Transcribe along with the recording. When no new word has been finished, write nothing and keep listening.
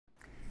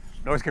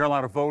North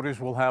Carolina voters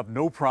will have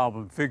no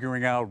problem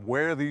figuring out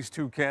where these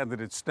two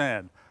candidates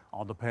stand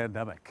on the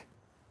pandemic.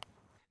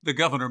 The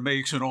governor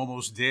makes an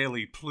almost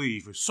daily plea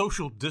for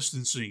social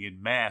distancing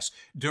and masks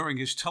during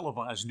his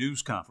televised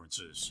news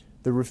conferences.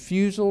 The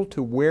refusal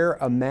to wear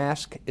a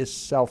mask is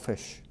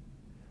selfish.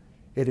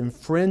 It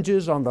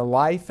infringes on the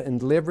life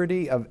and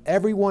liberty of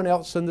everyone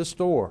else in the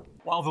store.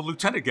 While the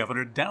lieutenant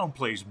governor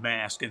downplays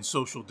mask and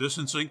social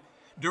distancing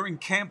during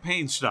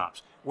campaign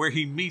stops where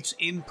he meets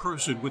in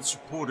person with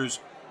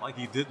supporters like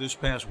he did this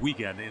past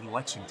weekend in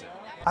Lexington.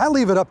 I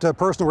leave it up to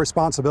personal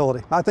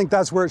responsibility. I think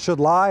that's where it should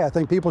lie. I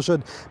think people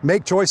should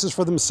make choices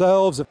for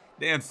themselves.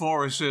 Dan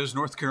Forrest says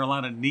North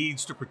Carolina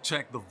needs to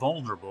protect the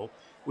vulnerable,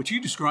 which he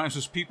describes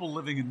as people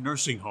living in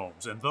nursing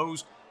homes and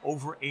those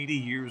over 80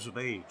 years of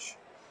age,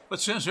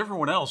 but says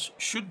everyone else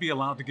should be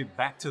allowed to get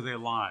back to their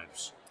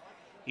lives.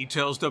 He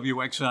tells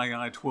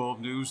WXII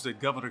 12 News that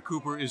Governor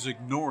Cooper is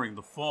ignoring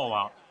the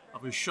fallout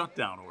of his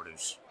shutdown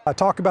orders. I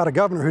talk about a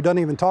governor who doesn't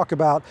even talk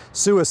about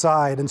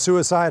suicide and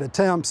suicide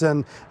attempts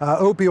and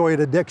opioid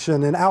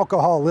addiction and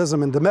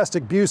alcoholism and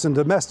domestic abuse and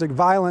domestic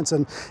violence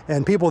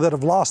and people that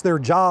have lost their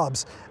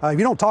jobs. You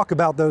don't talk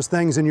about those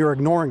things and you're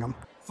ignoring them.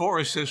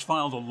 Forrest has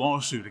filed a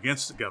lawsuit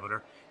against the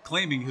governor,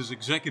 claiming his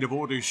executive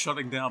orders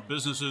shutting down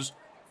businesses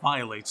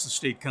violates the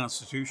state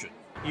constitution.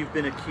 You've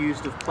been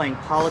accused of playing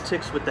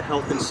politics with the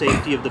health and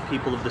safety of the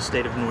people of the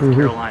state of North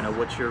Carolina.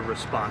 What's your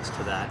response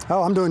to that?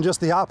 Oh, I'm doing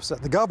just the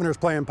opposite. The governor's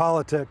playing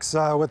politics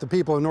with the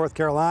people of North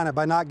Carolina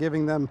by not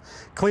giving them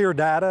clear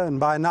data and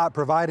by not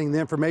providing the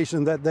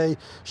information that they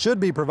should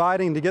be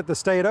providing to get the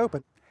state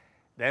open.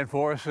 Dan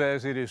Forrest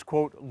says it is,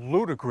 quote,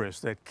 ludicrous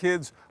that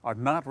kids are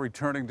not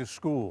returning to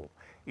school.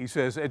 He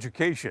says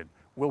education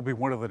will be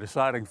one of the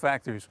deciding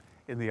factors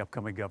in the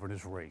upcoming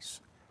governor's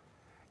race.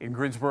 In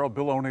Greensboro,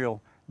 Bill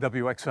O'Neill,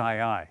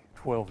 WXII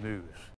 12 News.